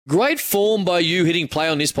Great form by you hitting play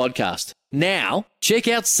on this podcast. Now, check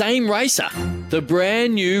out Same Racer, the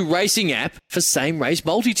brand new racing app for same race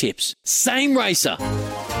multi-tips. Same Racer.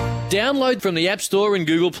 Download from the App Store and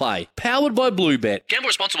Google Play. Powered by Bluebet. Gamble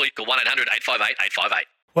responsibly. Call 1-800-858-858.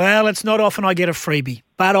 Well, it's not often I get a freebie,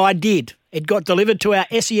 but I did. It got delivered to our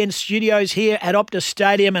SEN studios here at Optus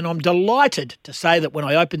Stadium, and I'm delighted to say that when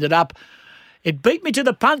I opened it up, it beat me to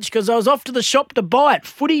the punch because I was off to the shop to buy it.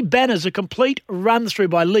 Footy Banners, a complete run-through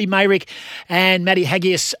by Lee Mayrick and Matty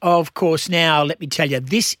Hagius, of course. Now, let me tell you,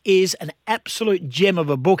 this is an absolute gem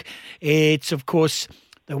of a book. It's, of course,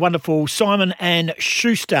 the wonderful Simon and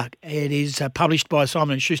Schuster. It is published by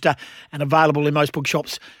Simon and Schuster and available in most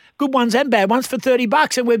bookshops. Good ones and bad ones for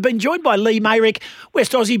 $30. And we've been joined by Lee Mayrick,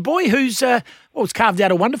 West Aussie boy, who's has carved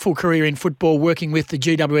out a wonderful career in football working with the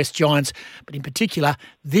GWS Giants. But in particular,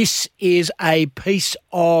 this is a piece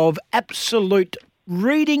of absolute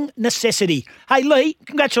reading necessity. Hey, Lee,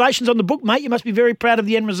 congratulations on the book, mate. You must be very proud of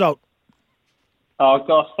the end result. Oh,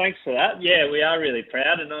 gosh, thanks for that. Yeah, we are really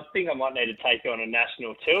proud, and I think I might need to take you on a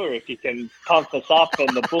national tour if you can pump us up and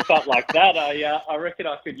the book up like that. I reckon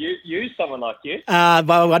I could use someone like you.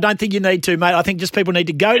 Well, I don't think you need to, mate. I think just people need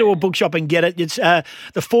to go to a bookshop and get it. It's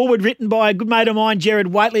the foreword written by a good mate of mine, Jared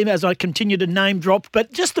Waitley, as I continue to name drop,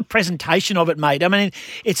 but just the presentation of it, mate. I mean,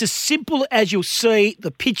 it's as simple as you'll see,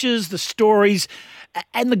 the pictures, the stories,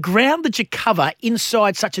 and the ground that you cover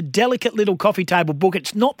inside such a delicate little coffee table book.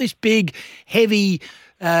 It's not this big, heavy,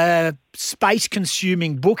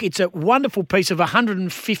 space-consuming book. It's a wonderful piece of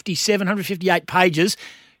 158 pages,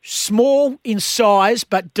 small in size,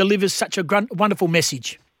 but delivers such a wonderful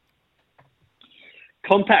message.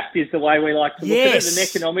 Compact is the way we like to look at it, and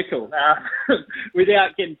economical.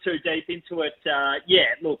 Without getting too deep into it,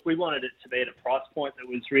 look, we wanted it to be at a price point that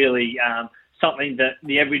was really something that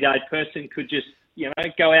the everyday person could just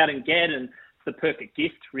go out and get, and the perfect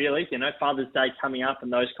gift, really. Father's Day coming up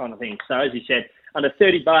and those kind of things. So, as you said, under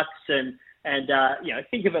 $30, and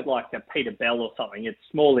think of it like a Peter Bell or something. It's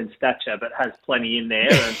small in stature, but has plenty in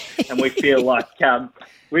there, and we feel like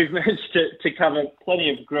we've managed to cover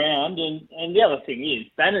plenty of ground. And the other thing is,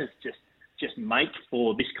 Banners just make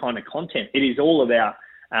for this kind of content. It is all about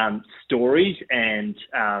stories, and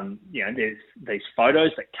there's these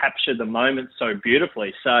photos that capture the moment so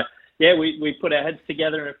beautifully. So, yeah, we put our heads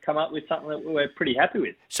together and have come up with something that we're pretty happy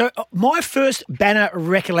with. So my first Banner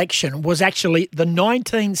recollection was actually the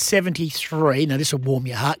 1973, now this will warm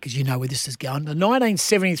your heart because you know where this is going, the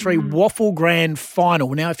 1973 Waffle Grand Final.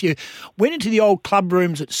 Now, if you went into the old club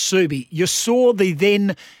rooms at Subi, you saw the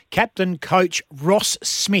then captain coach Ross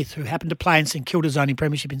Smith, who happened to play in St Kilda's only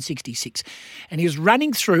premiership in 66. And he was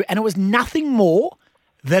running through, and it was nothing more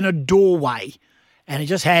than a doorway. And it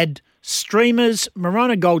just had streamers,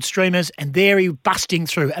 Morona gold streamers, and there he busting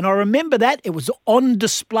through. And I remember that. It was on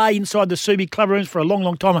display inside the Subi club rooms for a long,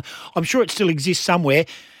 long time. I'm sure it still exists somewhere.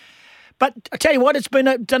 But I tell you what, it's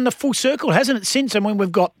been done the full circle, hasn't it, since? I mean,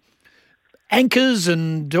 we've got anchors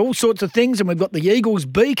and all sorts of things, and we've got the Eagle's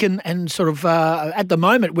beak, and sort of at the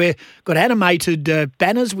moment we've got animated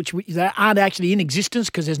banners, which they aren't actually in existence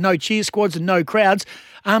because there's no cheer squads and no crowds.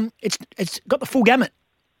 It's got the full gamut.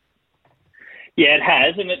 Yeah, it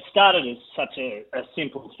has, and it started as such a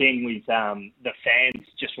simple thing with the fans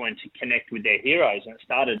just wanting to connect with their heroes, and it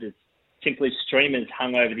started as simply streamers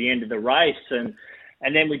hung over the end of the race, and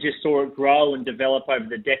then we just saw it grow and develop over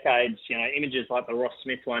the decades. Images like the Ross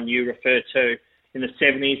Smith one you refer to in the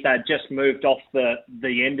 70s, they had just moved off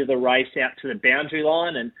the end of the race out to the boundary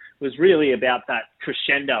line, and was really about that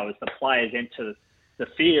crescendo as the players enter the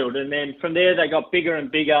field, and then from there they got bigger and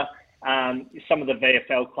bigger. Some of the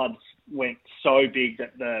VFL clubs went so big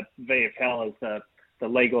that the VFL, as the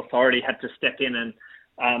legal authority, had to step in and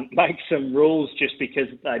make some rules just because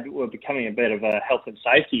they were becoming a bit of a health and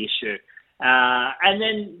safety issue. And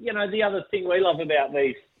then, the other thing we love about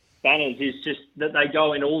these banners is just that they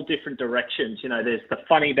go in all different directions. There's the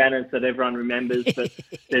funny banners that everyone remembers, but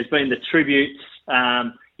there's been the tributes.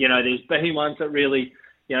 There's been ones that really,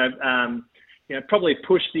 probably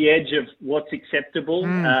push the edge of what's acceptable.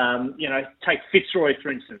 Take Fitzroy, for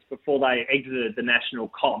instance, before they exited the national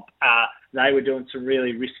comp. They were doing some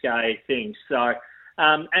really risque things. So,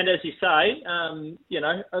 and as you say,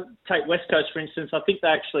 take West Coast, for instance. I think they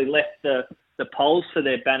actually left the poles for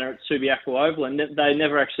their banner at Subiaco Oval, and they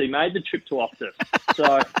never actually made the trip to Optus.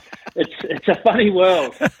 So, It's a funny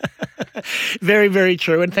world. Very, very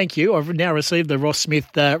true. And thank you. I've now received the Ross Smith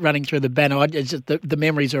running through the banner. It's just the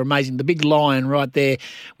memories are amazing. The big lion right there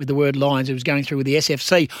with the word Lions. It was going through with the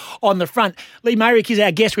SFC on the front. Lee Mayrick is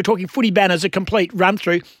our guest. We're talking footy banners, a complete run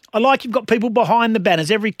through. I like you've got people behind the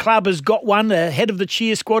banners. Every club has got one, the head of the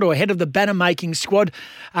cheer squad or head of the banner making squad.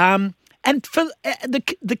 And for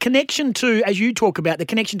the connection to, as you talk about, the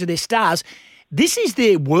connection to their stars, this is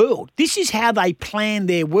their world. This is how they plan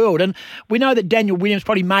their world. And we know that Daniel Williams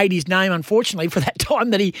probably made his name, unfortunately, for that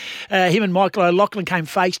time that him and Michael O'Loughlin came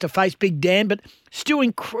face to face, Big Dan, but still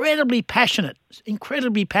incredibly passionate.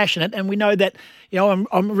 And we know that,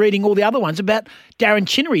 I'm reading all the other ones about Darren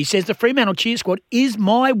Chinnery. He says the Fremantle Cheer Squad is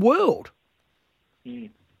my world.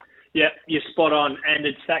 Yeah, you're spot on. And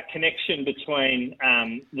it's that connection between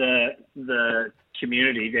the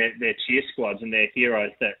community, their cheer squads and their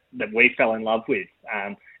heroes that we fell in love with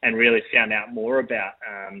and really found out more about.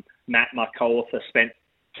 Matt, my co-author, spent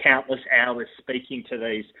countless hours speaking to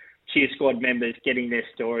these cheer squad members, getting their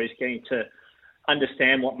stories, getting to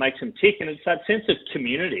understand what makes them tick. And it's that sense of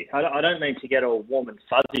community. I don't mean to get all warm and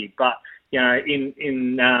fuzzy, but,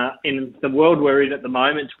 in the world we're in at the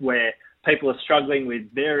moment where people are struggling with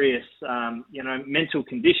various, mental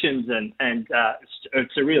conditions and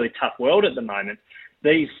it's a really tough world at the moment.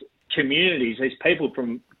 These communities, these people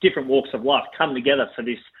from different walks of life come together for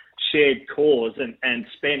this shared cause and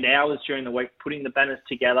spend hours during the week putting the banners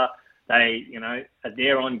together. They, are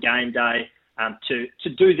there on game day to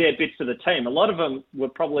do their bit for the team. A lot of them were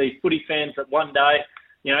probably footy fans that one day,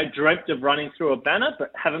 dreamt of running through a banner,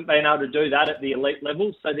 but haven't been able to do that at the elite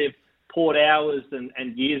level. So they've poured hours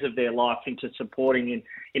and years of their life into supporting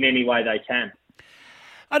in any way they can.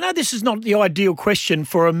 I know this is not the ideal question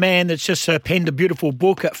for a man that's just penned a beautiful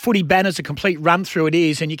book. Footy Banners, a complete run-through it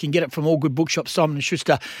is, and you can get it from all good bookshops. Simon &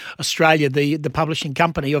 Schuster Australia, the publishing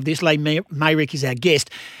company of this. Lee Mayrick is our guest.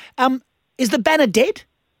 Is the banner dead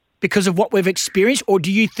because of what we've experienced, or do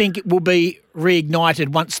you think it will be reignited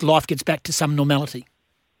once life gets back to some normality?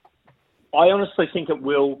 I honestly think it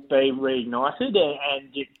will be reignited, and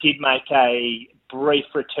it did make a brief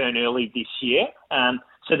return early this year.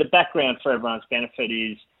 So the background for everyone's benefit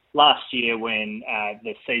is last year when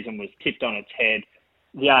the season was tipped on its head,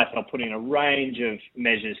 the AFL put in a range of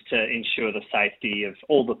measures to ensure the safety of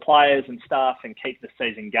all the players and staff and keep the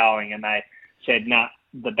season going. And they said,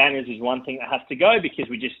 the banners is one thing that has to go because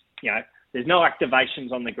we just, there's no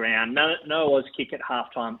activations on the ground, no Oz kick at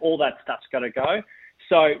halftime, all that stuff's got to go.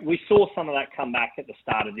 So we saw some of that come back at the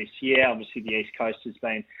start of this year. Obviously, the East Coast has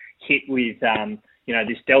been hit with,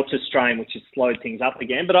 this Delta strain, which has slowed things up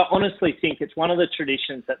again. But I honestly think it's one of the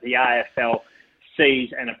traditions that the AFL sees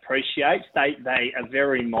and appreciates. They are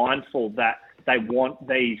very mindful that they want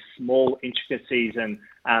these small intricacies and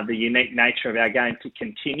the unique nature of our game to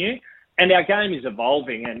continue. And our game is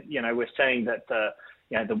evolving, and we're seeing that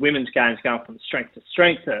the women's game is going from strength to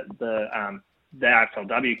strength. The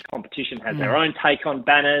AFLW competition has their own take on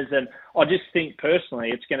banners, and I just think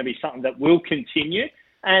personally it's going to be something that will continue,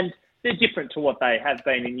 and they're different to what they have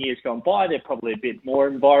been in years gone by. They're probably a bit more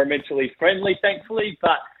environmentally friendly, thankfully,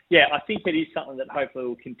 but yeah, I think it is something that hopefully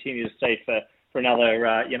we'll continue to see for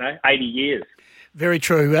another 80 years. Very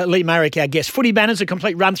true. Lee Mayrick, our guest. Footy Banners, a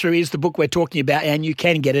complete run-through is the book we're talking about, and you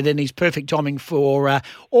can get it, and it's perfect timing for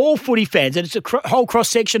all footy fans. And it's a whole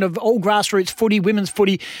cross-section of all grassroots footy, women's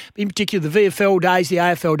footy, in particular the VFL days, the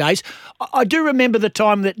AFL days. I do remember the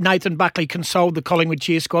time that Nathan Buckley consoled the Collingwood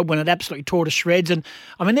cheer squad when it absolutely tore to shreds. And,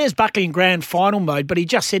 there's Buckley in grand final mode, but he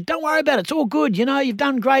just said, don't worry about it, it's all good, you've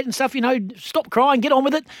done great and stuff, stop crying, get on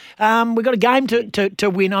with it. We've got a game to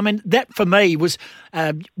win. That for me was,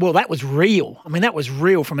 that was real. That was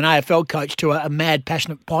real from an AFL coach to a mad,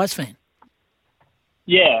 passionate Pies fan.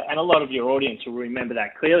 Yeah, and a lot of your audience will remember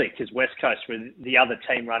that clearly because West Coast were the other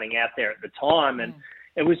team running out there at the time. And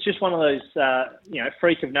it was just one of those,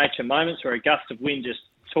 freak of nature moments where a gust of wind just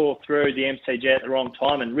tore through the MCG at the wrong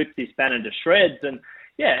time and ripped this banner to shreds. And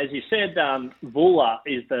yeah, as you said, Vula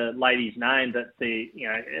is the lady's name that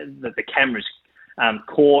the cameras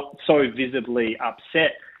caught so visibly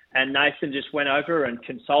upset. And Nathan just went over and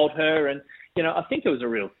consoled her. And, I think it was a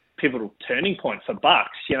real pivotal turning point for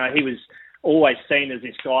Bucks. He was always seen as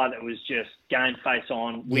this guy that was just game face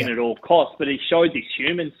on, win at all costs. But he showed this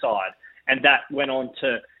human side. And that went on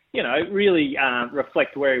to, really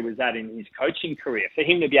reflect where he was at in his coaching career. For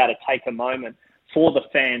him to be able to take a moment for the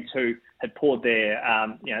fans who had poured their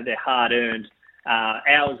hard-earned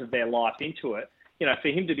hours of their life into it, for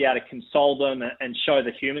him to be able to console them and show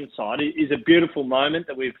the human side is a beautiful moment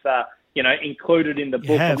that we've, included in the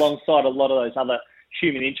book alongside a lot of those other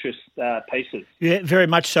human interest pieces. Yeah, very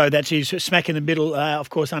much so. That's his smack in the middle, of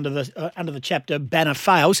course, under the chapter Banner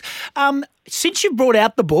Fails. Since you've brought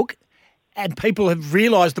out the book, and people have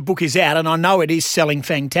realised the book is out, and I know it is selling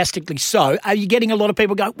fantastically so, are you getting a lot of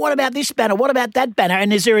people going, what about this banner? What about that banner?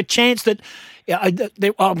 And is there a chance that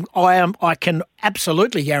I can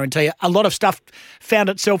absolutely guarantee you, a lot of stuff found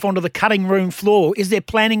itself onto the cutting room floor? Is there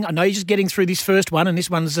planning? I know you're just getting through this first one, and this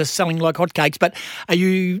one's selling like hotcakes, but are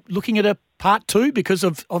you looking at a part two because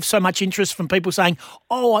of so much interest from people saying,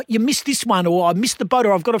 oh, you missed this one, or I missed the boat,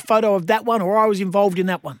 or I've got a photo of that one, or I was involved in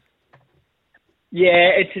that one?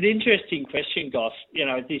 Yeah, it's an interesting question, Goss. You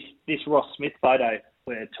know, this Ross Smith photo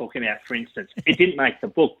we're talking about, for instance, it didn't make the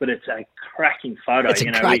book, but it's a cracking photo. It's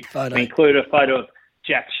a great photo. We include a photo of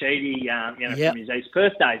Jack Sheedy, from his East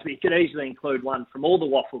Perth days, but you could easily include one from all the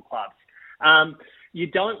waffle clubs. You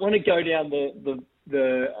don't want to go down the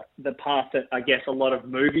path that I guess a lot of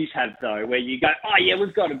movies have, though, where you go, oh yeah,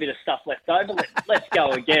 we've got a bit of stuff left over, let's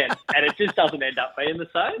go again, and it just doesn't end up being the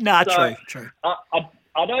same. No, true.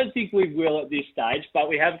 I don't think we will at this stage, but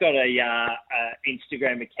we have got a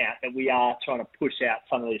Instagram account that we are trying to push out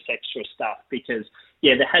some of this extra stuff because,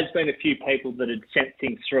 yeah, there has been a few people that had sent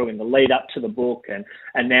things through in the lead up to the book and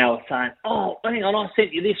now are saying, oh, hang on, I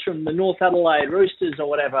sent you this from the North Adelaide Roosters or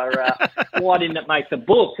whatever. Why didn't it make the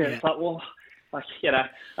book? And it's like, well,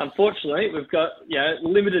 unfortunately, we've got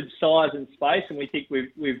limited size and space, and we think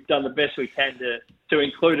we've done the best we can to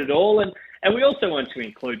include it all. And we also want to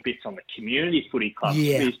include bits on the community footy clubs, which,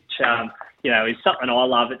 is something I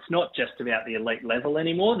love. It's not just about the elite level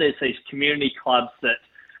anymore. There's these community clubs that,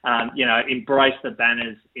 embrace the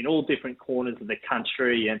banners in all different corners of the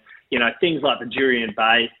country. And, things like the Jurien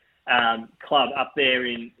Bay club up there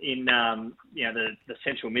in the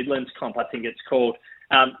Central Midlands comp, I think it's called.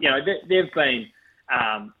 They've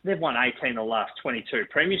won 18 of the last 22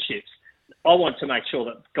 premierships. I want to make sure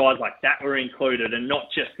that guys like that were included and not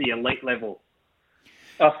just the elite level.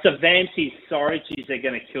 Cervantes, sorry, geez, they're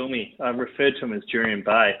going to kill me. I referred to them as Jurien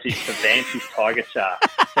Bay. It's Cervantes Tiger Shark.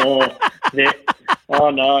 Oh,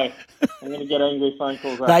 no. I'm going to get angry phone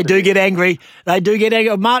calls. They do get angry.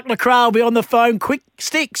 Mark LaCroix will be on the phone. Quick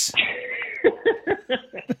sticks.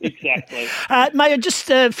 Exactly. May I just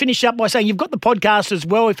finish up by saying you've got the podcast as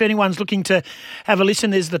well. If anyone's looking to have a listen,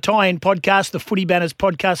 there's the tie-in podcast, the Footy Banners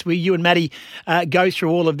podcast, where you and Maddie go through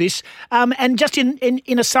all of this. And just in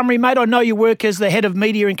a summary, mate, I know you work as the head of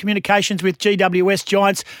media and communications with GWS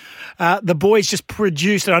Giants. The boys just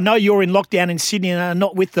produced, and I know you're in lockdown in Sydney and are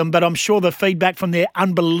not with them, but I'm sure the feedback from their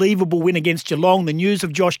unbelievable win against Geelong, the news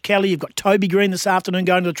of Josh Kelly, you've got Toby Green this afternoon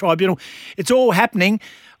going to the tribunal. It's all happening.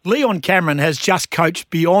 Leon Cameron has just coached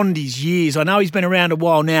beyond his years. I know he's been around a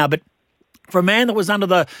while now, but for a man that was under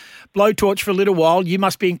the blowtorch for a little while, you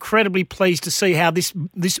must be incredibly pleased to see how this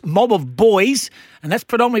mob of boys, and that's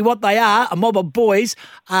predominantly what they are, a mob of boys,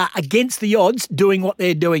 are against the odds doing what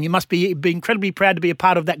they're doing. You must be incredibly proud to be a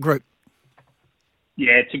part of that group.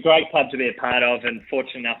 Yeah, it's a great club to be a part of, and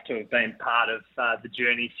fortunate enough to have been part of the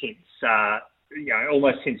journey since,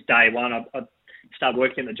 almost since day one. I started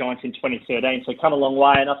working at the Giants in 2013, so come a long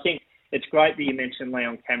way. And I think it's great that you mentioned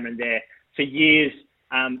Leon Cameron there. For years,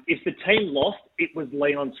 if the team lost, it was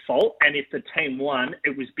Leon's fault, and if the team won,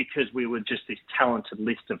 it was because we were just this talented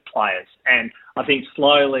list of players. And I think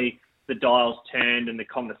slowly the dials turned and the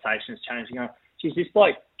conversations changed. Geez, this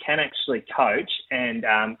bloke can actually coach and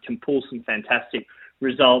can pull some fantastic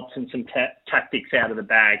results and some tactics out of the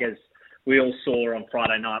bag, as we all saw on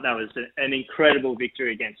Friday night. That was an incredible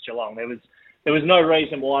victory against Geelong. There was no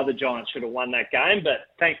reason why the Giants should have won that game,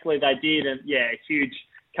 but thankfully they did. And, a huge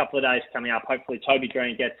couple of days coming up. Hopefully Toby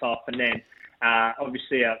Green gets off, and then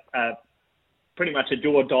obviously pretty much a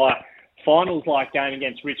do-or-die finals-like game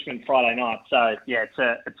against Richmond Friday night. So,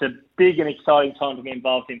 it's a big and exciting time to be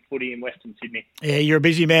involved in footy in Western Sydney. Yeah, you're a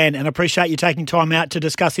busy man, and I appreciate you taking time out to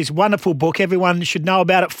discuss this wonderful book. Everyone should know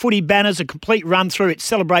about it. Footy Banners, a complete run-through. It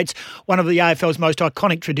celebrates one of the AFL's most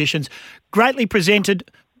iconic traditions. Greatly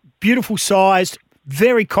presented, beautiful sized,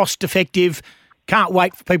 very cost-effective. Can't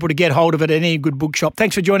wait for people to get hold of it at any good bookshop.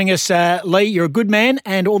 Thanks for joining us, Lee. You're a good man,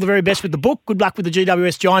 and all the very best with the book. Good luck with the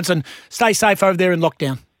GWS Giants, and stay safe over there in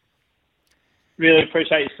lockdown. Really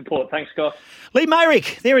appreciate your support. Thanks, Scott. Lee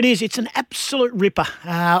Mayrick, there it is. It's an absolute ripper.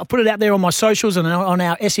 I'll put it out there on my socials and on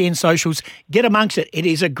our SEN socials. Get amongst it. It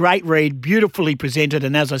is a great read, beautifully presented,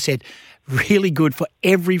 and as I said, really good for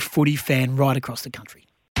every footy fan right across the country.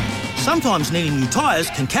 Sometimes needing new tyres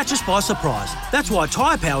can catch us by surprise. That's why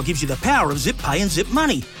Tyre Power gives you the power of Zip Pay and Zip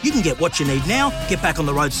Money. You can get what you need now, get back on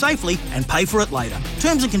the road safely and pay for it later.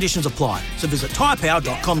 Terms and conditions apply. So visit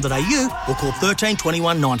tyrepower.com.au or call 13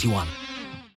 21 91.